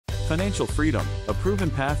Financial Freedom, A Proven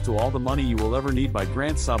Path to All the Money You Will Ever Need by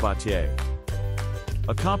Grant Sabatier.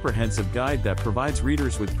 A comprehensive guide that provides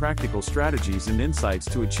readers with practical strategies and insights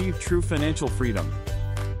to achieve true financial freedom.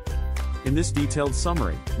 In this detailed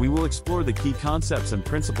summary, we will explore the key concepts and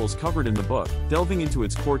principles covered in the book, delving into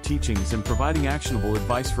its core teachings and providing actionable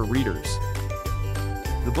advice for readers.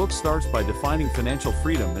 The book starts by defining financial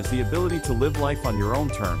freedom as the ability to live life on your own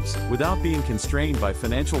terms, without being constrained by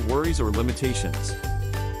financial worries or limitations.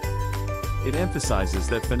 It emphasizes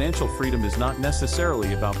that financial freedom is not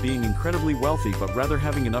necessarily about being incredibly wealthy but rather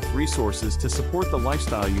having enough resources to support the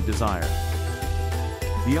lifestyle you desire.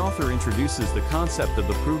 The author introduces the concept of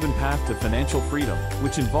the proven path to financial freedom,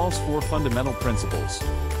 which involves 4 fundamental principles.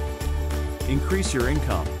 Increase your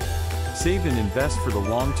income. Save and invest for the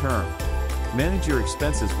long term. Manage your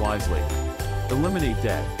expenses wisely. Eliminate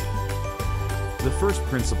debt. The first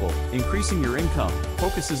principle, increasing your income,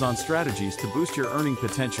 focuses on strategies to boost your earning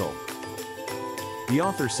potential. The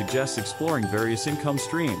author suggests exploring various income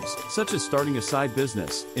streams, such as starting a side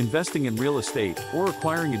business, investing in real estate, or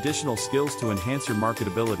acquiring additional skills to enhance your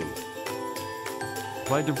marketability.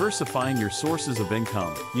 By diversifying your sources of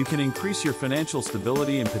income, you can increase your financial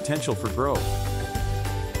stability and potential for growth.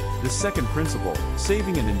 The second principle,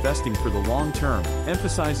 saving and investing for the long term,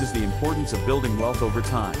 emphasizes the importance of building wealth over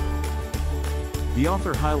time. The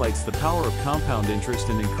author highlights the power of compound interest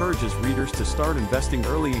and encourages readers to start investing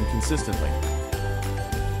early and consistently.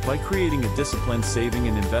 By creating a disciplined saving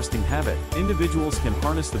and investing habit, individuals can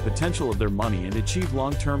harness the potential of their money and achieve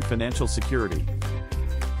long-term financial security.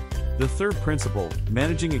 The third principle,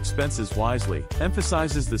 managing expenses wisely,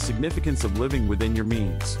 emphasizes the significance of living within your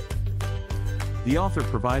means. The author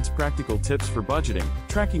provides practical tips for budgeting,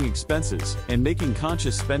 tracking expenses, and making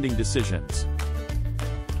conscious spending decisions.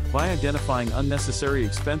 By identifying unnecessary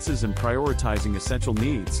expenses and prioritizing essential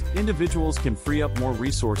needs, individuals can free up more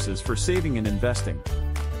resources for saving and investing.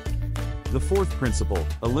 The fourth principle,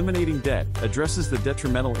 eliminating debt, addresses the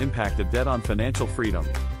detrimental impact of debt on financial freedom.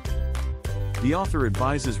 The author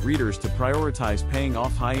advises readers to prioritize paying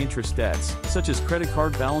off high-interest debts, such as credit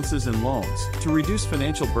card balances and loans, to reduce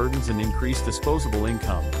financial burdens and increase disposable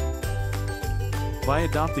income. By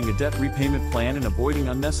adopting a debt repayment plan and avoiding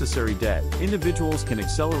unnecessary debt, individuals can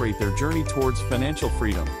accelerate their journey towards financial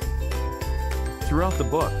freedom. Throughout the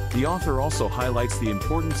book, the author also highlights the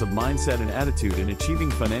importance of mindset and attitude in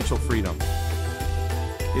achieving financial freedom.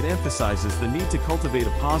 It emphasizes the need to cultivate a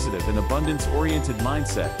positive and abundance-oriented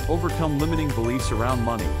mindset, overcome limiting beliefs around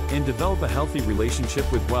money, and develop a healthy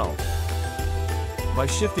relationship with wealth. By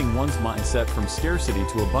shifting one's mindset from scarcity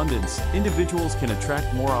to abundance, individuals can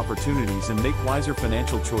attract more opportunities and make wiser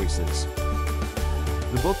financial choices.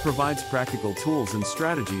 The book provides practical tools and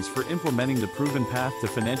strategies for implementing the proven path to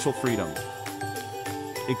financial freedom.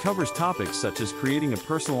 It covers topics such as creating a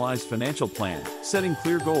personalized financial plan, setting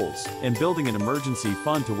clear goals, and building an emergency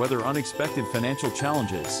fund to weather unexpected financial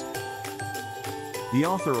challenges. The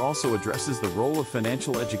author also addresses the role of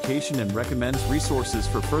financial education and recommends resources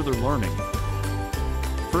for further learning.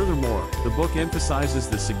 Furthermore, the book emphasizes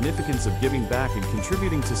the significance of giving back and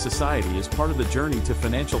contributing to society as part of the journey to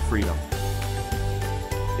financial freedom.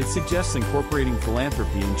 It suggests incorporating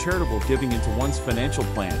philanthropy and charitable giving into one's financial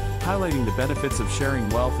plan, highlighting the benefits of sharing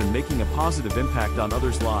wealth and making a positive impact on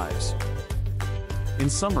others' lives. In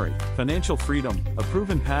summary, Financial Freedom, A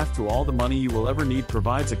Proven Path to All the Money You Will Ever Need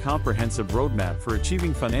provides a comprehensive roadmap for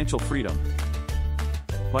achieving financial freedom.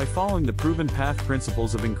 By following the proven path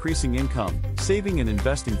principles of increasing income, saving and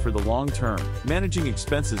investing for the long term, managing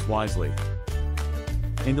expenses wisely,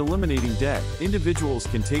 and eliminating debt, individuals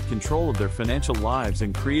can take control of their financial lives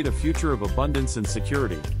and create a future of abundance and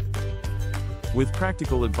security. With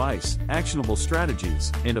practical advice, actionable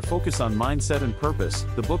strategies, and a focus on mindset and purpose,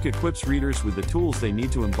 the book equips readers with the tools they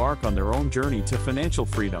need to embark on their own journey to financial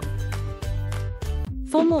freedom.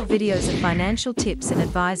 For more videos of financial tips and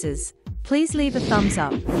advices, please leave a thumbs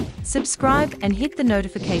up, subscribe and hit the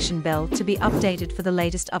notification bell to be updated for the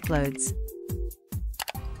latest uploads.